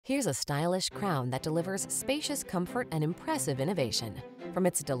Here's a stylish Crown that delivers spacious comfort and impressive innovation. From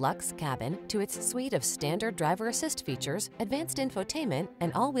its deluxe cabin to its suite of standard driver assist features, advanced infotainment,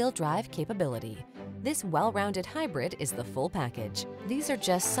 and all-wheel drive capability, this well-rounded hybrid is the full package. These are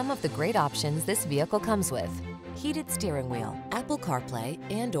just some of the great options this vehicle comes with: heated steering wheel, Apple CarPlay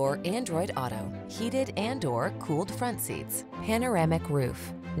and/or Android Auto, heated and/or cooled front seats, panoramic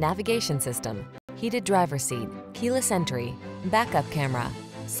roof, navigation system, heated driver's seat, keyless entry, backup camera,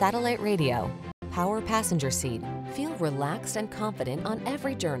 satellite radio, power passenger seat. Feel relaxed and confident on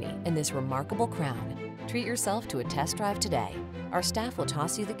every journey in this remarkable Crown. Treat yourself to a test drive today. Our staff will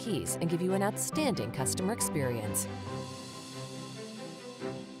toss you the keys and give you an outstanding customer experience.